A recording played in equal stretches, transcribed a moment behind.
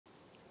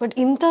But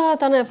ఇంత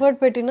తన effort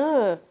పెట్టిన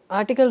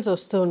ఆర్టికల్స్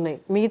వస్తూ ఉన్నాయి,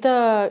 మిగతా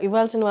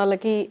ఇవ్వాల్సిన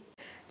వాళ్ళకి,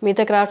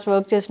 మిగతా క్రాఫ్ట్స్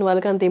వర్క్ చేసిన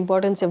వాళ్ళకి అంత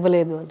ఇంపార్టెన్స్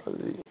ఇవ్వలేదు అని.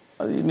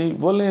 అది నీ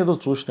వల్ల ఏదో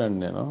చూసినాను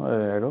నేను.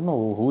 I don't know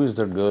who is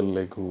that girl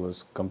like who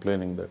was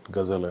complaining that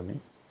గజల్ అని.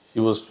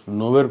 She was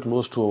nowhere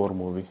close to our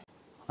movie.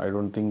 I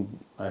don't think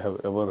I have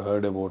ever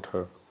heard about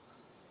her.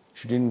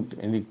 She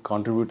didn't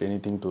contribute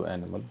anything to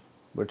Animal,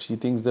 but she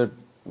thinks that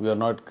we are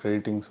not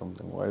creating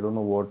something. I don't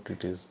know what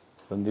it is.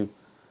 Sandeep,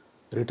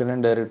 written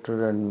and directed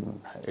and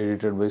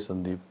edited by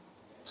Sandeep.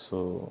 So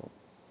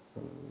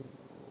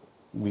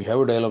we have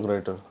a dialogue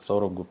writer,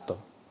 Saurabh Gupta.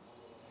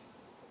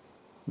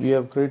 We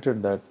have created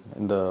that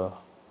in the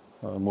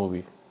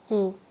movie.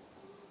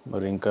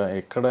 But inka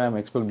ekkada I am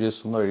expect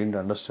chestundo, I didn't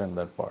understand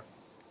that part.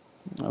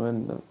 I mean,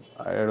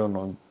 I don't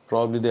know.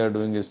 Probably they are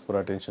doing this for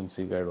attention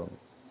seek. I don't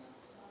know.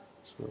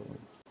 So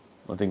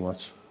nothing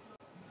much.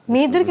 మీ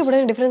ఇద్దరికి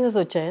ఎప్పుడైనా differences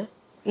వచ్చాయా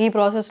ఈ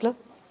ప్రాసెస్లో?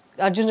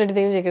 అర్జున్ రెడ్డి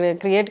దగ్గర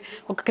ఇక్కడ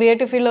ఒక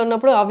creative ఫీల్డ్లో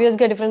ఉన్నప్పుడు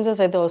ఆబ్వియస్గా డిఫరెన్సెస్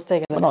అయితే వస్తాయి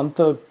కదా. మనం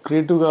అంత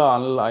క్రియేటివ్గా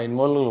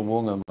ఇన్వాల్వ్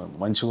పోగా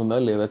మంచిగా ఉందా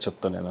లేదా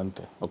చెప్తాను నేను,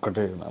 అంతే.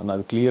 ఒకటే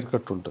నాది క్లియర్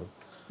కట్ ఉంటుంది.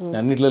 నేను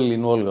అన్నిట్లలో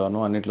ఇన్వాల్వ్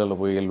గాను, అన్నిట్లలో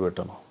పోయి వెళ్ళి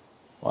పెట్టాను.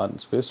 వన్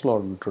స్పేస్లో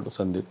ఉంటాడు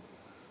సందీప్.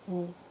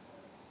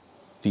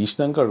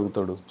 తీసినాక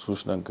అడుగుతాడు,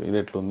 చూసినాక ఇది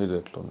ఎట్లుంది, ఇది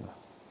ఎట్లుంది.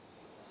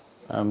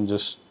 ఐఎమ్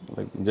జస్ట్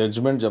లైక్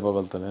జడ్జ్మెంట్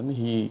చెప్పగలుగుతాను నేను.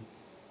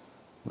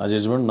 నా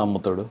జడ్జ్మెంట్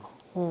నమ్ముతాడు.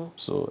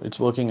 So it's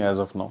working as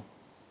of now.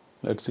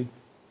 Let's see.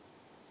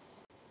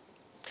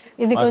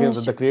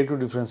 పెద్ద క్రియేటివ్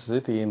డిఫరెన్సెస్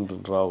అయితే ఏం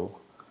రావు.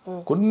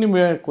 కొన్ని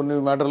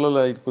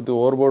మ్యాటర్లలో కొద్దిగా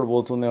ఓవర్బోర్డ్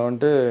పోతుంది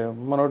అంటే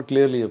మనోడు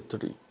క్లియర్లీ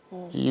చెప్తాడు,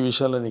 ఈ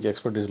విషయాల్లో నీకు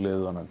ఎక్స్పర్టీస్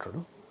లేదు అని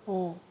అంటాడు.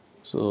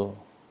 సో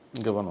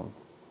ఇంకా మనం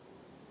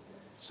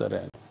సరే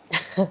అని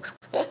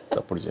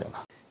సపోర్ట్ చేయాలి.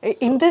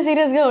 ఇంత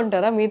సీరియస్ గా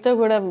ఉంటారా మీతో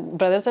కూడా?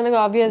 బ్రదర్స్ అనగా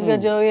ఆబ్వియస్ గా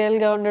జోవియల్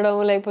గా ఉండడం,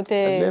 లేకపోతే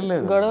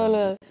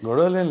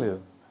గొడవలు ఏం లేదు,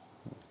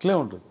 ఇట్లే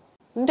ఉంటుంది.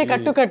 అంటే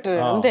కట్టు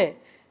అంతే,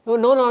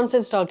 నో నాన్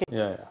సెన్స్ టాకింగ్.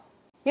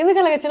 ఎందుకు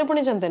అలాగే? చిన్నప్పటి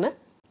నుంచి అంతేనా?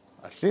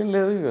 అట్లేం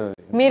లేదు.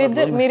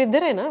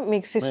 మీరిద్దరేనా?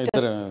 మీకు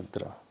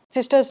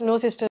sisters? No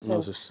sisters.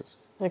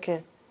 Okay.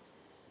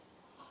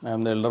 I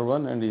am the elder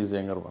one and he is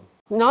younger one.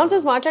 Non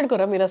sense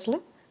మాట్లాడుకోరా మీరు అసలు?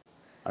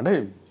 అంటే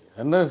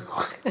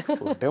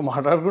అంటే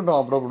మాట్లాడుకుంటాం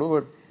అప్పుడప్పుడు,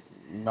 but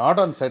not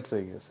on sets.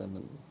 I guess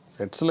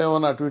సెట్స్లో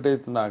ఏమైనా అటు ఇటు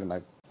అవుతుంది.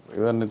 నాకు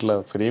ఏదన్నా ఇట్లా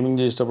ఫ్రేమింగ్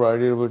చేసేటప్పుడు,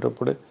 ఐడియా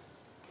పోయేటప్పుడే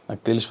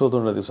నాకు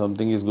తెలిసిపోతుండదు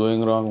something is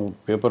going wrong.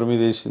 Paper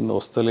మీద వేసింది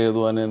వస్తలేదు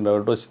అని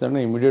డౌట్ వచ్చిందంటే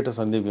ఇమీడియట్గా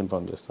సందీప్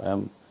ఇన్ఫార్మ్ చేస్తాను.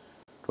 ఐఎమ్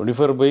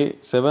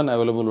 24/7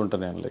 అవైలబుల్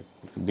ఉంటాను నేను. Like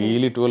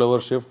daily 12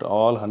 hours shift,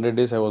 all 100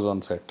 days I was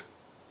on set.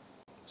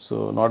 So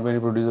not many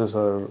producers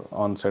are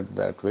on set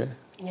that way.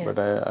 But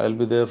I'll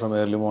be there from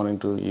early morning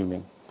to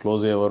evening.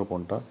 Close వరకు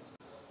ఉంటా.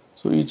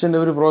 So each and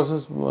every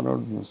process,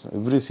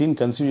 every scene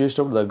conceive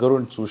చేసేటప్పుడు దగ్గర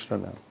ఉండి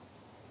చూసినాను నేను.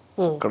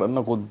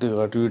 ఎక్కడన్నా కొద్దిగా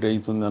అటు ఇటు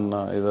అవుతుందన్న,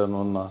 ఏదైనా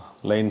ఉన్న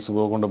లైన్స్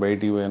పోకుండా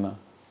బయటికి పోయినా,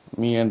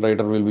 me and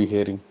writer will be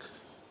hearing.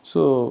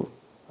 So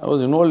I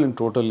was involved in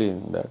totally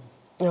in that.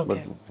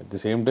 But at the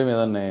same time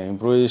ఏదన్నా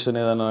ఇంప్రూవైజేషన్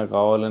ఏదైనా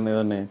కావాలని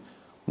ఏదన్నా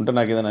ఉంటే,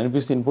 నాకు ఏదైనా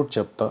అనిపిస్తే ఇన్పుట్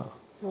చెప్తా,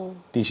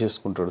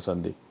 తీసేసుకుంటాడు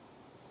Sandeep.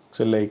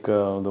 So like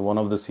one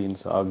of the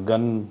scenes, ఆ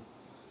గన్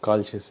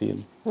కాల్చే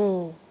scene,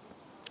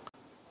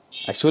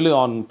 actually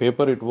on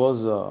paper it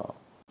was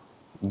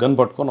gun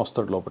పట్టుకొని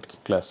వస్తాడు లోపలికి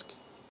క్లాస్కి,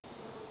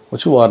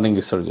 వచ్చి వార్నింగ్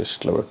ఇస్తాడు జస్ట్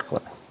ఇట్లా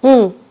పెట్టుకొని,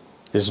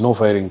 this no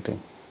firing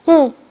thing.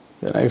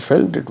 Then I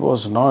felt it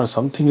was not,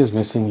 something is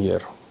missing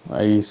here.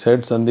 I said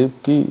Sandeep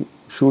ki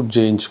shoot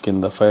చేయించు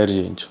కింద, ఫైర్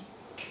చేయించు,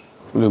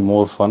 విల్ బి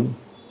మోర్ ఫన్.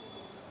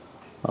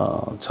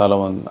 చాలా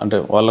మంది అంటే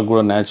వాళ్ళకు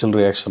కూడా న్యాచురల్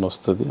రియాక్షన్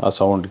వస్తుంది ఆ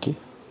సౌండ్కి,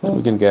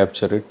 వీ కెన్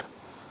క్యాప్చర్ ఇట్.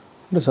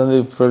 అంటే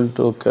సందీప్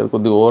ఫెల్ట్ ఓకే, అది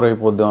కొద్దిగా ఓవర్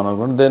అయిపోద్దాం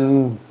అనుకోండి. Then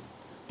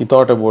he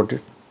thought about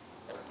it,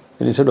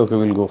 then he said okay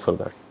will go for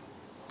that.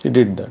 He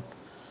did that.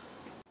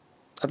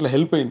 అట్లా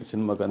హెల్ప్ అయింది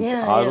సినిమాకి అంతే.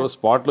 ఆ రోజు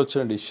స్పాట్లో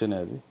వచ్చిన డిసిషన్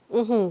అది.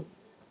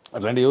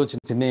 అట్లాంటి ఏవో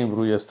చిన్న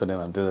ఇంప్రూవ్ చేస్తాను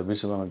నేను, అంతే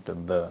తప్పించి నాకు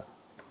పెద్ద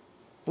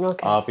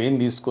ఆ పెయిన్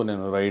తీసుకో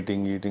నేను.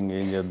 రైటింగ్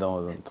ఏం చేద్దాం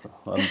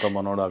అదంతా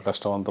మనోడు, ఆ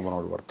కష్టం అంతా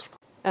మనోడు పడతాడు.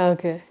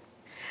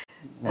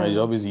 My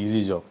job is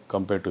easy job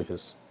compare to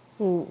his.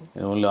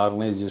 నేను ఓన్లీ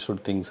ఆర్గనైజ్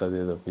చేసుడు థింగ్స్,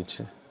 అదే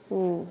తప్పించి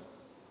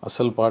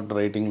అసలు పార్ట్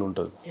రైటింగ్లో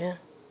ఉంటుంది.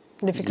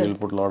 Will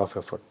put lot of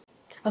effort.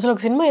 అసలు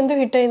ఒక సినిమా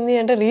ఎందుకు హిట్ అయింది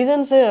అంటే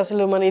రీజన్స్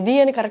అసలు మన ఇది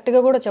అని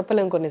కరెక్ట్గా కూడా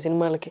చెప్పలేము కొన్ని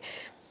సినిమాలకి.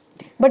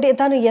 బట్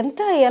తను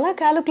ఎలా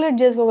క్యాలిక్యులేట్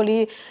చేసుకోగలి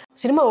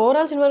సినిమా,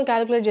 ఓవరాల్ సినిమాని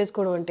క్యాలిక్యులేట్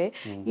చేసుకోవడం అంటే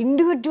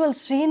ఇండివిజువల్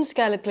సీన్స్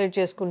క్యాలిక్యులేట్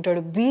చేసుకుంటాడు,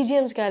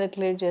 బీజిఎమ్స్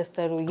క్యాలిక్యులేట్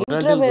చేస్తారు,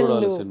 interval.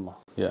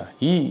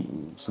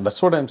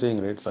 That's what I'm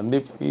saying right.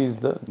 Sandeep is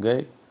the guy.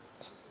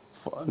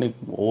 నీకు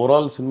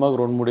ఓవరాల్ సినిమాకి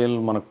 2-3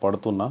 ఏళ్ళు మనకు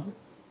పడుతున్నా,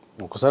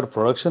 ఒకసారి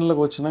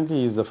ప్రొడక్షన్లోకి వచ్చినాక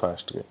is the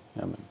fast guy.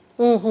 I mean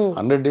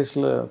 100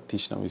 daysలో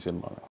తీసినాం ఈ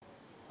cinema.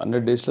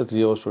 100 daysలో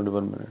 3 hours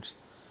 21 minutes.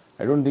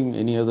 I don't think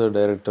any other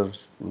director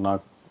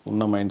నాకు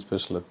ఉన్న మైండ్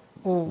స్పేస్లో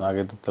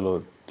నాకైతే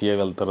తెలియదు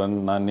తీయగలుగుతారని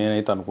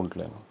నేనైతే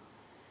అనుకుంటలేను.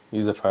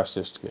 ఈజ్ ద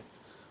ఫాస్టెస్ట్ గే.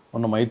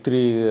 మొన్న మైత్రి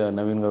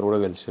నవీన్ గారు కూడా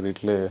కలిసారు,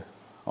 ఇట్లే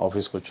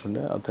ఆఫీస్కి వచ్చి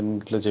ఉండే. అతను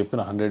ఇట్లా చెప్పిన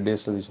 100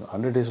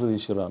 daysలో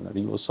తీసిరా అన్నాడు.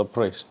 ఈ వాజ్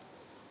సర్ప్రైజ్డ్.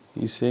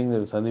 ఈ saying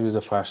that Sandeep is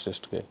the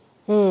fastest గే.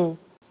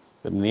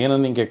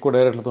 నేనని ఇంకెక్కువ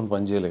డైరెక్టర్లతో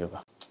పని చేయలే కదా.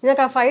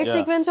 నాకు ఆ ఫైట్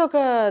సీక్వెన్స్ ఒక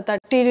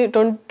 15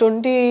 to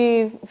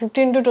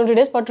 20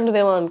 days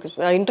పట్టుంటుందేమో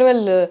అనిపిస్తుంది, ఆ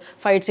interval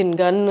fights in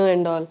gun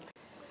and all.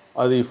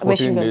 అది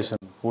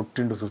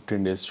 14 to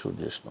 15 days షూట్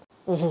చేసినాం.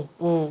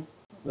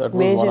 That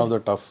was one of the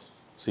tough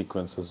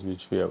sequences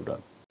which we have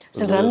done.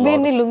 అసలు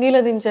రణబీర్ని లుంగిలో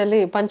దించాలి,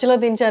 పంచలో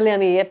దించాలి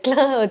అని ఎట్లా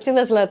వచ్చింది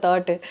అసలు ఆ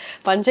థాట్?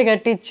 పంచ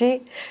కట్టించి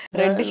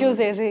రెడ్ షూస్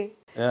వేసి.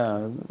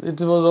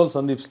 It was all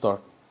Sandeep's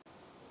thought.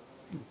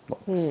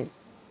 ఈ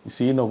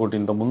సీన్ ఒకటి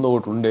ఇంత ముందు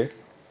ఒకటి ఉండే,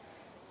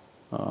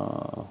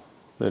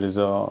 దెర్ ఇస్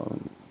అ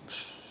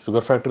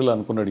షుగర్ ఫ్యాక్టరీలో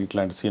అనుకున్నాడు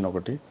ఇట్లాంటి సీన్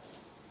ఒకటి,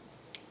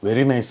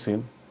 very nice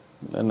scene.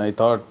 And I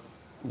thought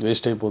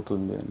waste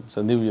అయిపోతుంది అని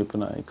సందీప్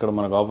చెప్పిన, ఇక్కడ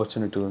మనకు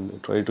ఆపర్చునిటీ ఉంది,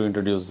 ట్రై టు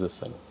ఇంట్రడ్యూస్ దిస్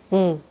అని.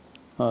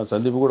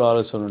 సందీప్ కూడా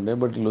ఆలోచన ఉండే,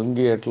 బట్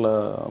లుంగి ఎట్లా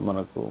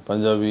మనకు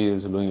పంజాబీ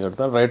లుంగి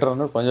కడతారు, రైటర్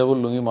అన్నాడు పంజాబీ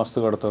లుంగి మస్తు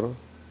కడతారు,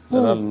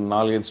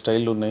 4-5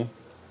 స్టైళ్ళు ఉన్నాయి,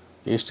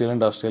 ఏ స్టైల్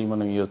అంటే ఆ స్టైల్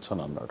మనం ఇవ్వచ్చు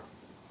అని అన్నాడు.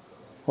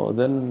 ఓ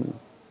then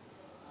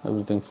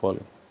everything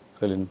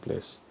fell in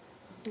place.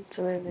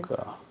 ఇంకా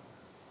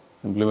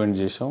ఇంప్లిమెంట్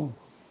చేసాం,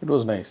 ఇట్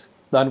వాజ్ నైస్.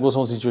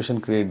 దానికోసం సిచ్యువేషన్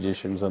క్రియేట్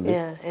చేసాం సందీప్.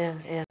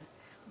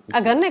 ఆ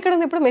గన్ ఎక్కడ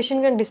ఉంది ఇప్పుడు?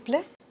 Machine gun display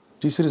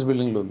T series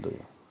building లో ఉంది,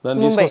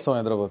 దాన్ని తీసుకొస్తాం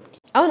హైదరాబాద్కి.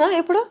 అవునా?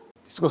 ఎప్పుడు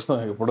తీసుకొస్తాం,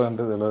 ఎప్పుడు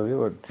అంటే తెలియదు,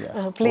 but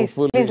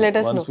please let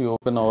us know. Once we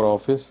open our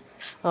office,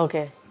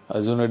 okay,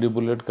 Arjun Reddy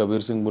bullet,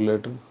 Kabir Singh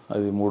bullet,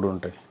 అది 3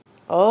 ఉంటాయి.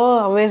 ఓ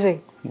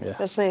amazing,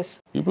 that's nice.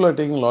 People are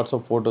taking lots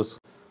of photos,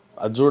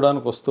 అది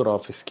చూడడానికి వస్తారు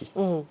ఆఫీస్కి.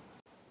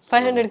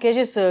 500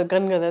 kgs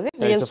గన్ కదా అది,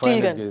 real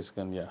steel gun.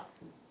 Yeah,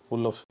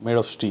 full of made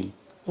of steel.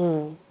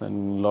 And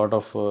lot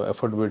of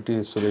effort పెట్టి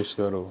Suresh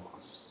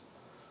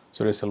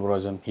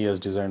Selvarajan, he has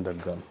designed that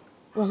gun.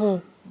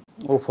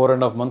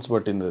 4.5 months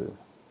పట్టింది అది.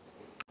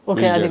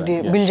 ఓకే, అది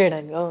బిల్డ్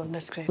చేయడానికి. ఓ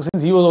that's great.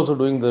 Since he was also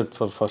doing that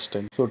for first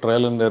time, so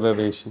trial and error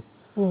చేసి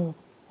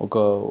ఒక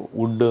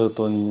would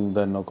తో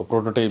దాన్ని ఒక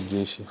ప్రోటోటైప్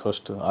చేసి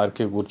ఫస్ట్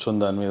ఆర్కే కూర్చొని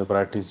దాని మీద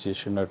ప్రాక్టీస్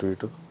చేసి అటు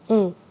ఇటు.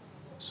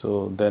 So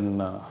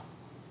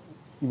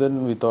then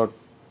we thought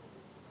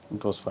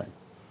it was fine,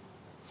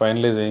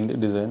 finalise అయింది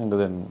డిజైన్, ఇంకా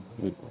then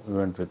we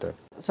went with that.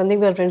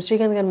 Sandeep గారు, ఫ్రెండ్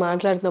శ్రీకాంత్ గారు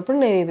మాట్లాడుతున్నప్పుడు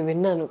నేను ఇది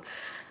విన్నాను,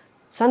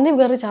 సందీప్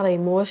గారు చాలా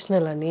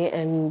ఎమోషనల్ అని.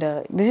 అండ్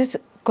దిస్ ఇస్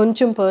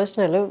కొంచెం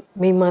personal.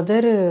 Me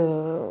mother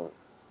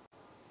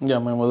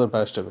my mother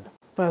passed away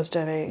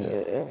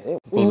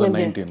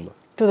 2019లో.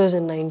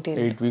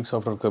 8 weeks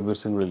after Kabir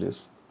Singh release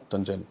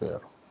తను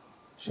చనిపోయారు.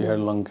 She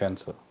had lung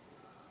cancer.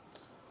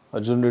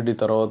 Arjun Reddy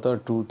తర్వాత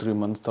 2-3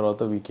 months తర్వాత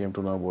we came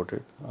to know about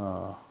it.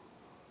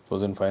 It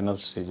was in final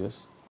stages.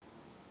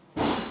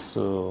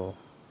 So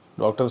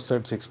doctor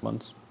said 6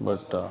 months,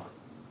 but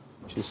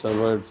she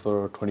survived for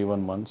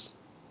 21 months.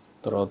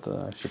 తర్వాత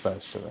she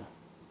passed away.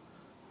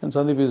 And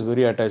Sandeep is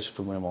very attached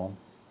to my mom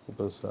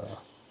because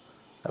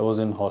I was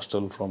in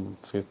hostel from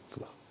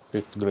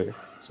 5th grade.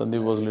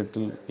 Sandeep was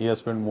he has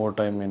spent more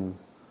time in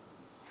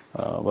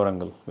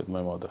Varangal with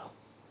my mother.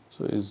 So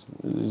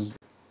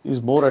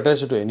he's more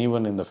attached to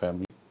anyone in the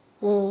family.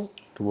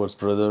 Towards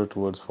brother,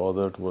 towards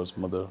father, towards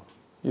mother.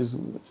 He's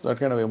that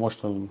kind of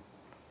emotional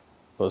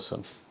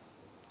person.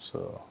 So,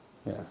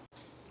 yeah.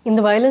 In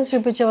the violence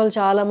చూపించే వాళ్ళు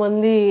చాలా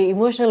మంది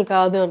emotional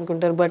కాదు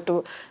అనుకుంటారు, but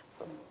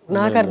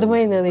నాకు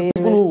అర్థమైంది అది.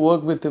 People who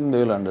work with him, they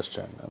will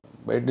understand.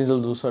 బయట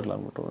నుంచి చూస్తే అట్లా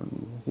అనుకుంటారు.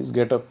 His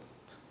getup,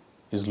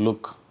 his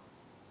look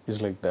is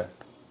like that.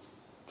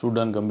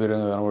 చూడడానికి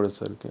గంభీరంగా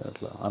కనబడేసరికి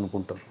అట్లా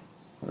అనుకుంటారు.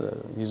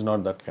 Is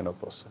not that kind of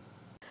person.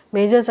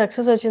 Major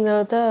success వచ్చిన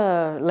తర్వాత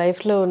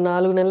లైఫ్లో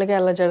 4 నెలలకి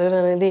అలా జరగడం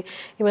అనేది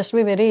ఈ must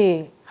be very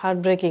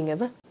heart breaking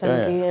కదా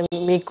తనకి,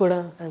 మీకు కూడా.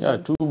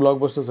 2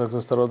 blockbuster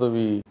సక్సెస్ తర్వాత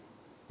we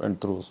went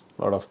through a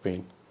lot of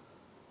pain.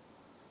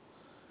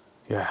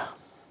 Yeah,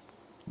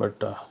 but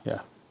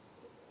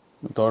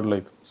we thought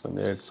like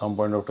at some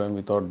point of time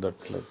we thought that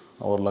like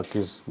our luck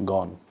is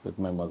gone with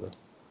my mother,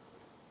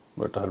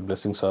 but her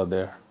blessings are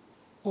there.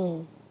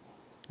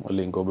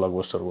 Only inko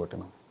blockbuster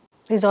kotina.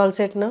 He's all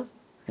set now?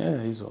 Yeah,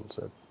 he's all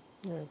set.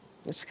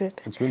 Yeah, it's great.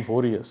 It's been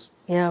 4 years.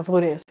 Yeah,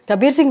 4 years.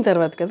 Kabir Singh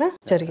తర్వాత కదా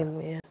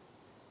జరిగింది.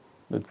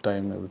 With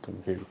time everything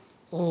healed.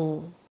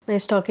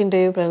 Nice talking to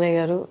you, Pranay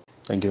garu.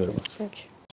 Thank you very much. Thank you.